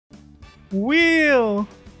Wheel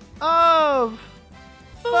of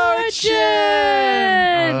Fortune!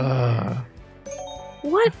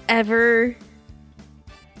 Whatever.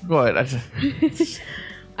 What?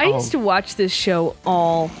 I used to watch this show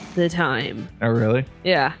all the time. Oh, really?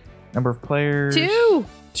 Yeah. Number of players? 2.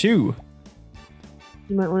 2.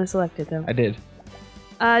 You might want to select it, though. I did.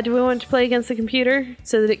 Do we want to play against the computer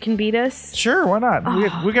so that it can beat us? Sure, why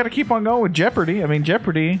not? We got to keep on going with Jeopardy. I mean,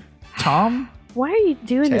 Jeopardy. Tom? Why are you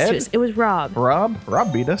doing this to us? It was Rob.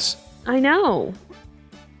 Rob beat us. I know.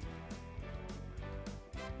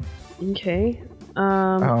 Okay.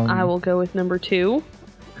 I will go with number 2.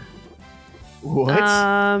 What?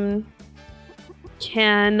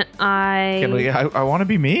 Can I... I want to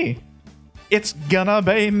be me. It's gonna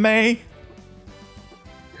be me.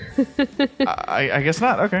 I guess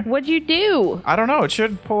not. Okay. What'd you do? I don't know. It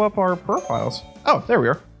should pull up our profiles. Oh, there we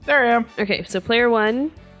are. There I am. Okay, so player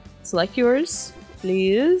 1, select yours,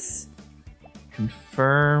 please.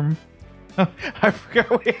 Confirm. I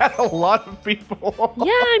forgot we had a lot of people.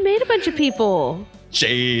 Yeah, I made a bunch of people.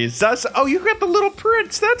 Jesus. Oh, you got the little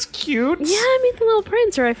prince. That's cute. Yeah, I made the little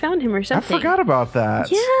prince, or I found him or something. I forgot about that.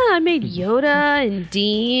 Yeah, I made Yoda and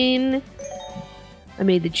Dean. I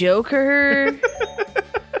made the Joker.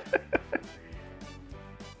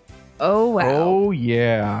 Oh, wow. Oh,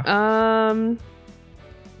 yeah.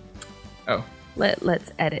 Oh.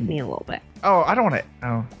 Let's edit me a little bit. Oh, I don't want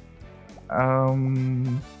to...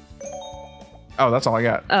 Oh, that's all I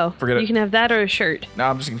got. Oh, forget it. You can have that or a shirt. No,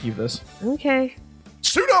 I'm just gonna keep this. Okay.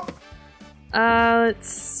 Suit up! Let's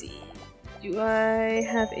see. Do I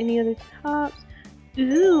have any other tops?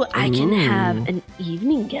 Ooh, I can have an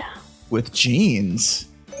evening gown. With jeans.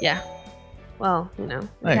 Yeah. Well, you know,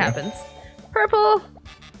 There it you happens. Purple!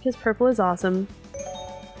 Because purple is awesome.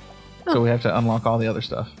 So we have to unlock all the other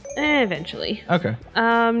stuff. Eventually. Okay.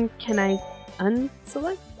 Can I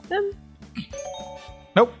unselect them?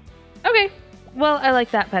 Nope. Okay. Well, I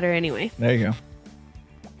like that better anyway. There you go.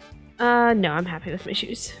 No, I'm happy with my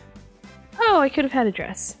shoes. Oh, I could have had a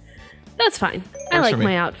dress. That's fine. I like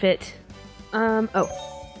my outfit. Oh.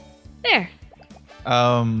 There.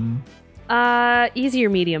 Easy or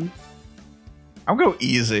medium? I'll go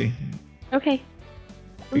easy. Okay.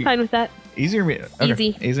 I'm fine with that. Easy or medium? Okay.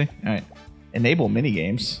 Easy. Easy? Alright. Enable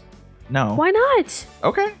minigames. No. Why not?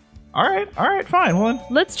 Okay. Alright, fine. Well, then.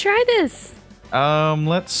 Let's try this.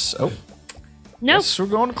 Let's... Oh. Nope. Yes, we're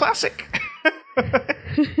going to classic.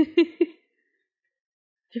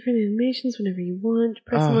 Different animations whenever you want.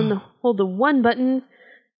 Press hold the 1 button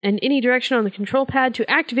and any direction on the control pad to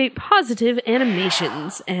activate positive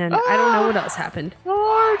animations. And I don't know what else happened.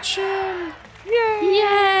 Fortune! Yay!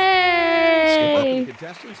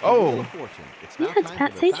 Oh. Yeah, it's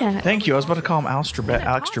Pat Sajak. Thank you. I was about to call him Alex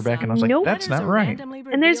Trebek, and I was like, that's not right.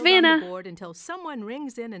 And there's Vanna. Until someone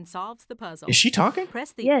rings in and solves the puzzle. Is she talking?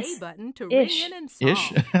 Press the Yes. A button to Ish. ring in and solve.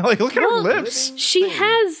 Ish? Like, look at her lips. She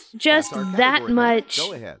has just that much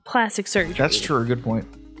plastic surgery. That's true. Good point.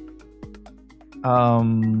 Oh,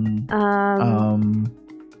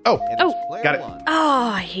 got it.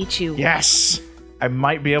 Oh, I hate you. Yes. I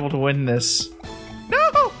might be able to win this.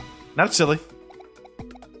 No! Not silly.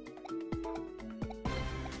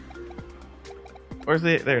 Where's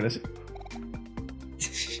the... There it is.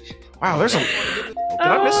 Wow, there's a... Did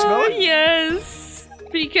I misspell it? Yes.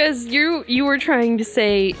 Because you were trying to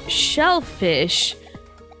say shellfish,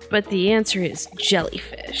 but the answer is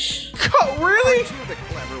jellyfish. Oh, really?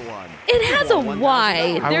 It has a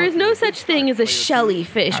Y. There is no such thing as a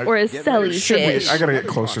shellyfish or a sellyfish. I gotta get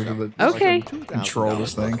closer to the... Okay. Control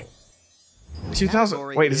this thing.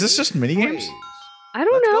 2000... Wait, is this just minigames? I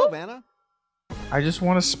don't know. Vanna. I just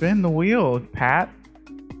want to spin the wheel, Pat.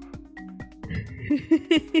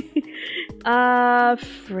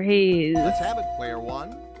 Phrase. Let's have it, player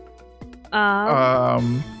 1.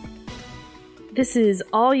 This is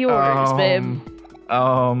all yours, babe.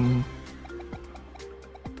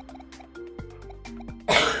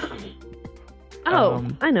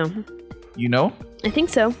 I know. You know? I think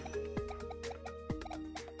so.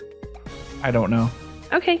 I don't know.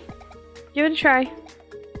 Okay. Give it a try.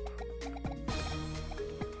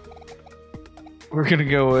 We're gonna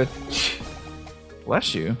go with...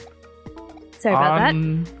 Bless you. Sorry about that.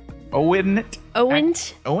 Owen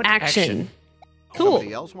Action. Cool.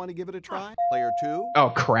 Somebody else want to give it a try? Player 2. Oh,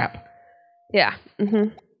 crap. Yeah. Mm-hmm.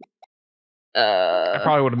 I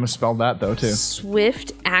probably would have misspelled that, though, too.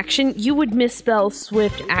 Swift action? You would misspell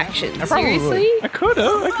swift action. I probably Seriously? would. I could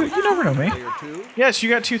have. You never know me. Player 2. Yes, you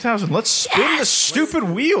got 2,000. Let's spin the stupid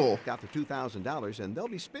wheel. Got the $2,000, and they'll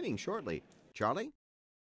be spinning shortly. Charlie?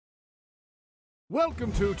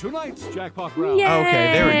 Welcome to tonight's jackpot round. Yay!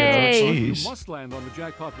 Okay, there we go. You Jeez. must land on the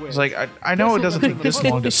jackpot wedge. It's like, I know it doesn't take this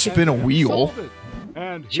long to spin a wheel. Solve it.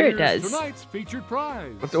 And Sure it here's does. tonight's featured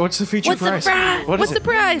prize. What's the feature What's the prize? prize? What is What's the it?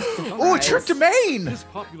 prize? Oh, a trip to Maine! This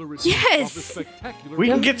popular receipt Yes! of the spectacular We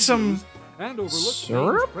can Capades get some and overlook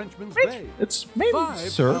syrup? Maine's Frenchman's Right? Bay. It's Maine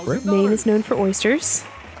syrup, right? Maine is known for oysters.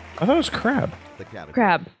 I thought it was crab. The category.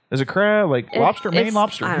 Crab. Is it crab? Like lobster? it's- Maine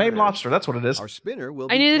lobster. I don't Maine know. lobster. That's what it is. Our spinner will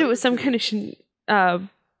I be knew that it player was some two. kind of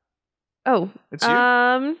oh. It's you?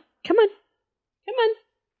 Come on. Come on.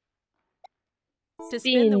 To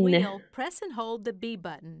spin the Spin. wheel, press and hold the B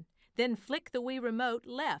button. Then flick the Wii remote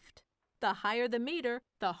left. The higher the meter,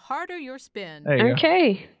 the harder your spin. There you go.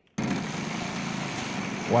 Okay.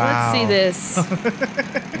 Wow. Let's see this.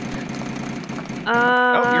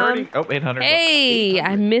 Oh, you already. Oh, 800. Hey,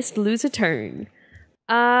 I missed lose a turn.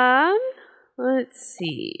 Let's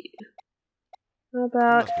see. How There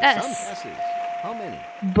about must be some S? S's. How many?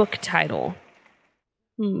 Book title.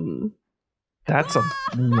 That's a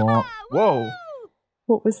long. Whoa.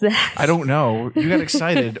 What was that? I don't know. You got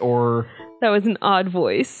excited or. That was an odd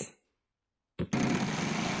voice.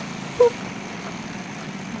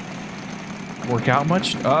 Work out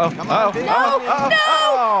much? Oh, Come on, Dave. oh.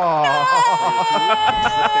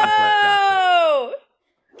 Oh!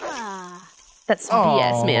 That's some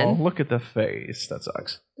BS, man. Look at the face. That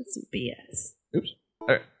sucks. That's some BS. Oops.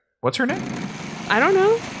 What's her name? I don't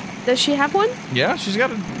know. Does she have one? Yeah, she's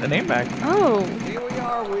got a name back. Oh. Here we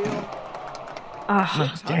are, Wheel.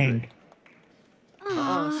 Ah. Dang.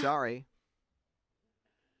 Sorry.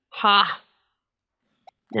 Ha.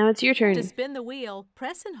 Now it's your turn. To spin the wheel,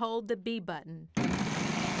 press and hold the B button.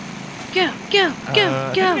 Go. I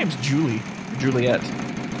think her name's Julie. Juliet.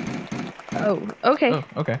 Oh, okay. Oh,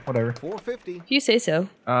 okay. Whatever. 450. If you say so.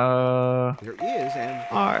 There is an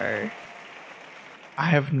R. I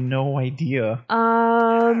have no idea.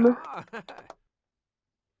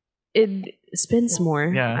 It spins more.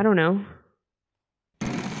 Yeah. I don't know.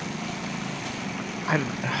 I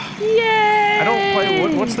Yay! don't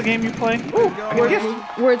play. What's the game you play?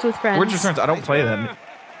 Words with Friends. Words with Friends. I don't play that.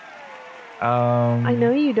 I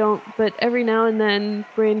know you don't, but every now and then,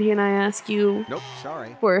 Brandy and I ask you Nope,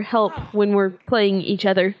 sorry. for help when we're playing each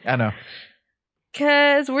other. I know.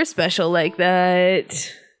 'Cause we're special like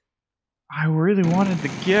that. I really wanted the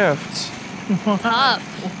gift.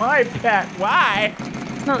 Tough. Why, Pat? Why?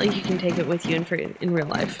 It's not like you can take it with you in real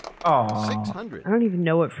life. Oh. 600. I don't even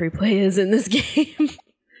know what free play is in this game.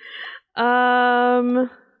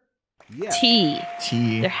 Yes. T.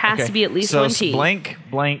 T. There has to be at least so one T. Blank,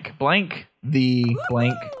 blank, blank, the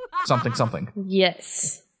blank, something, something.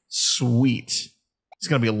 Yes. Sweet. It's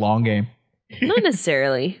going to be a long game. Not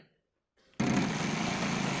necessarily.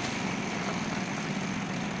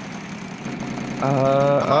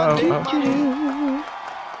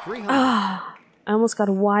 $300. Ah, I almost got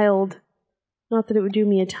a wild. Not that it would do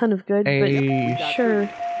me a ton of good, A- but We got sure.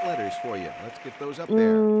 letters for you. Let's get those up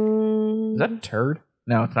there. Is that a turd?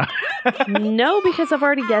 No, it's not. No, because I've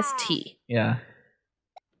already guessed T. Yeah.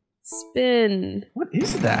 Spin. What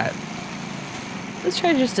is that? Let's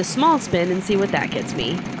try just a small spin and see what that gets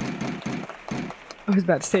me. I was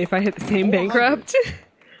about to say if I hit the same 400. bankrupt,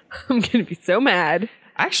 I'm gonna be so mad.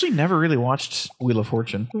 I actually never really watched Wheel of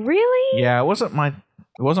Fortune. Really? Yeah, it wasn't my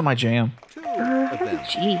jam. Two of them.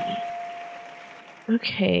 Gee.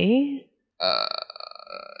 Okay.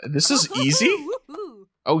 This is easy. Woohoo!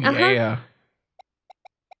 Oh yeah.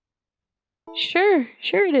 Sure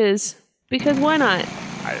it is. Because why not?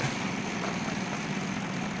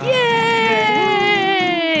 Yay!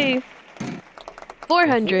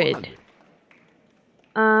 400.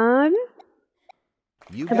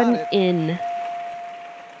 You How got about it. an N?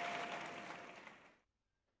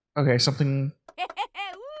 Okay, something.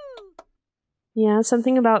 Woo! Yeah,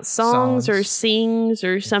 something about songs or Songs. sings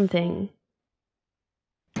or something.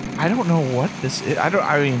 I don't know what this is. I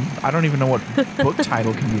don't even know what book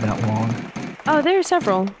title can be that long. Oh, there are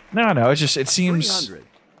several. No. It's just it seems 300.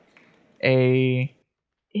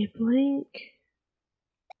 A blank.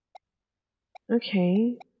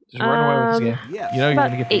 Okay. just run away with this game. Yes. You know you're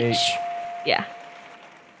About gonna get the H. H. Yeah.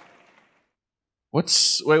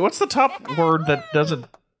 What's the top word that doesn't?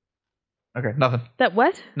 Okay, nothing. That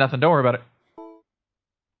what? Nothing. Don't worry about it.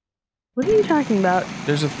 What are you talking about?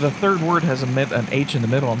 There's the third word has an H in the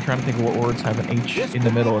middle. I'm trying to think of what words have an H in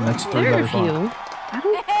the middle, and that's three There are a letters long. few. I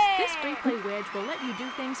don't. This free play wedge will let you do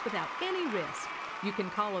things without any risk. You can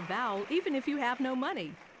call a vowel even if you have no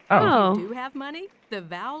money. Oh. If you do have money, the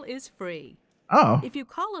vowel is free. Oh. If you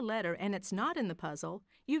call a letter and it's not in the puzzle,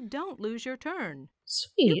 you don't lose your turn.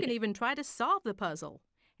 Sweet. You can even try to solve the puzzle.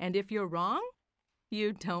 And if you're wrong,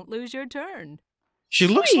 you don't lose your turn. She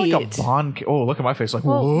looks like a Sweet. Bond. Oh, look at my face. Like,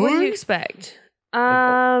 Well, what? what do you expect?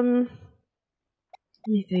 Let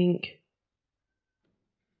me think.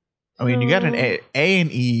 I mean, you got an A and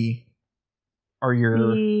E. Are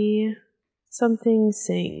your E something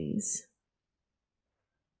sings.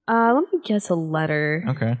 Let me guess a letter.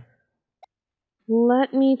 okay?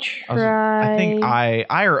 Let me try. I think I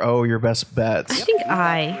or O are your best bets. I think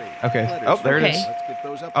I. Okay. Letters Oh, there for it you. is. Let's get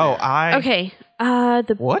those up Oh, there. I. Okay.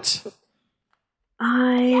 The What?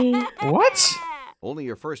 I. What? Only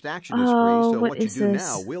your first action is free, Oh, so what what you is do this?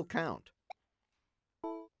 now will count.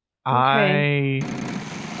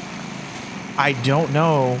 I don't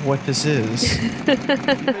know what this is. Keep it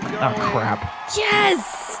Oh going. crap!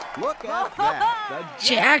 Yes! Look at that. The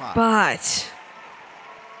Jackpot!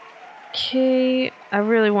 Okay, I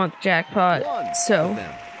really want the jackpot, One of so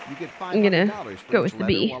them. You get I'm gonna $500 for go each with the letter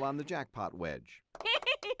B. while on the jackpot wedge.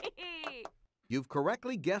 You've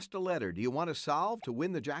correctly guessed a letter. Do you want to solve to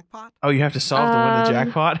win the jackpot? Oh, you have to solve to win the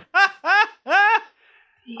jackpot.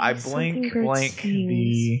 I something blank bird blank sings.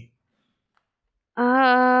 the.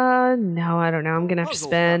 No, I don't know. I'm gonna have to Puzzle's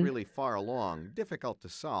spin. not really far along. Difficult to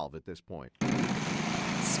solve at this point.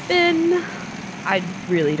 Spin. I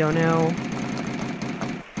really don't know.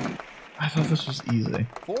 I thought this was easy.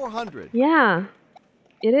 400. Yeah,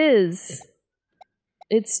 it is.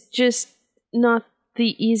 It's just not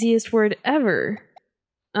the easiest word ever.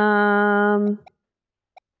 The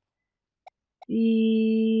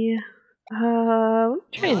let me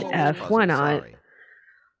try an Oh, F. puzzle, Why not? sorry.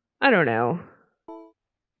 I don't know.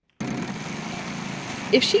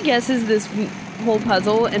 If she guesses this whole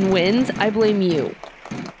puzzle and wins, I blame you.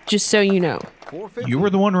 Just so you know. 450. You were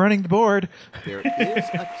the one running the board. There is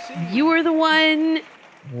a T. You were the one.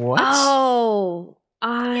 What? Oh,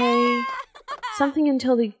 something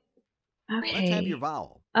until the. Let's have Okay. your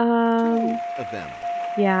vowel. Um. Two of them.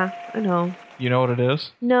 Yeah, I know. You know what it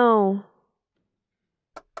is? No.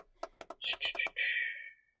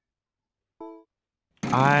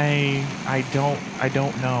 I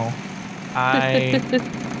don't know. I Could be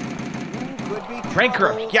Ranker.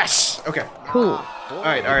 trouble. Yes. Okay. Cool. All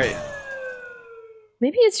right.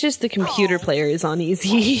 Maybe it's just the computer player is on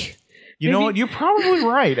easy. You know Maybe- what? You're probably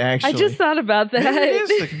right. Actually, I just thought about that. maybe it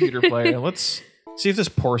is the computer player. Let's see if this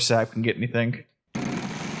poor sap can get anything.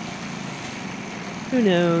 Who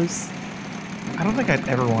knows? I don't think I'd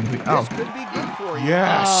ever want to be. This Oh, could be good for you.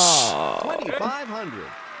 yes. 2,500.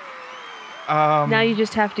 Now you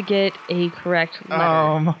just have to get a correct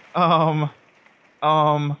letter.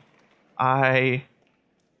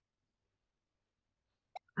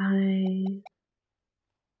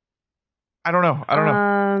 I don't know. I don't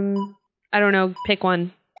know. I don't know. Pick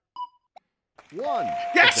one. One. of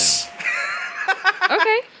Yes.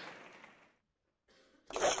 Okay.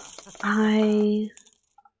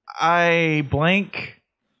 I blank.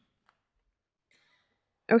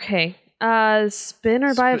 Okay. Spin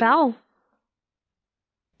or buy a Spin. vowel?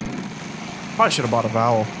 Probably should have bought a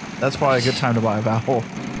vowel. That's probably a good time to buy a vowel.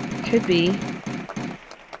 Could be. them.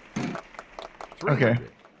 Okay.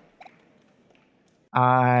 300.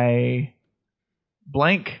 I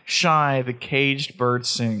blank shy the caged bird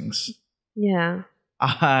sings. Yeah.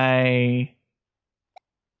 I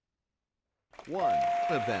One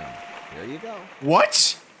of them. There you go.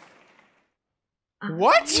 what?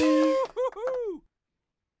 What? Woo-hoo-hoo.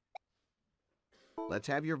 Let's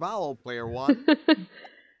have your vowel, player one.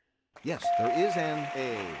 Yes, there is an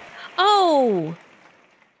A. Oh!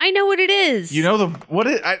 I know what it is. You know the what?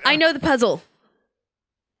 I know the puzzle.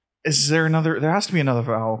 Is there another? There has to be another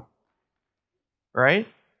vowel, right?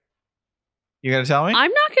 You gonna tell me?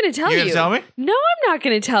 I'm not going to tell you. You gonna tell me? No, I'm not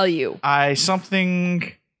going to tell you. I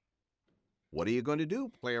something What are you going to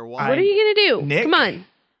do, player one? What are you going to do? Nick? Come on.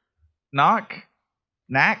 knock,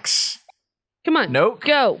 nax, Come on. Nope.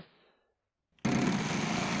 Go.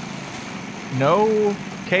 no,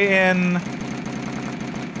 kn.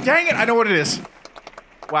 Dang it! I know what it is.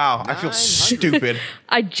 Wow, I feel 900. stupid.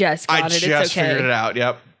 I just got I it. just It's okay. figured it out.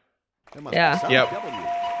 Yep. There must be Yeah. some Yep. W.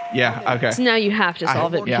 Yeah. Okay. So now you have to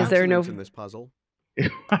solve it yeah. because there are no. Consonants in this puzzle.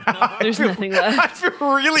 There's nothing left. I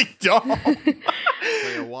feel really dumb.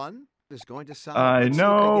 Player one is going to solve. I Let's see if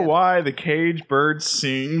know they get it. why the caged bird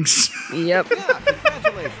sings. Yep. Yeah,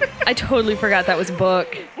 congratulations. I totally forgot that was a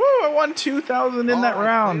book. Woo! I won 2,000 in that All right,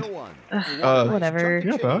 round. player one. Ugh, You want a nice whatever. chunk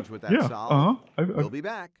Yeah, of bud. change with that Yeah. solve. Uh-huh. We'll be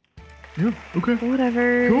back. Yeah. Okay.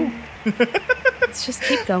 Whatever. Cool. Let's just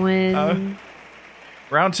keep going.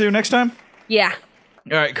 Round 2 next time. Yeah.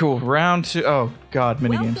 All right. Cool. Round 2. Oh God,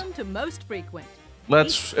 minigames. Welcome to Most Frequent.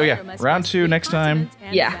 Let's. Each Oh yeah. player must Round guess 2 three next time, consonants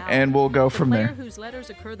and Yeah. vowels. and we'll go The from player there. whose letters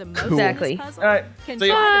occur the most Cool. in Exactly. this puzzle All right. can See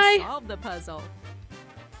ya. try Bye. to solve the puzzle.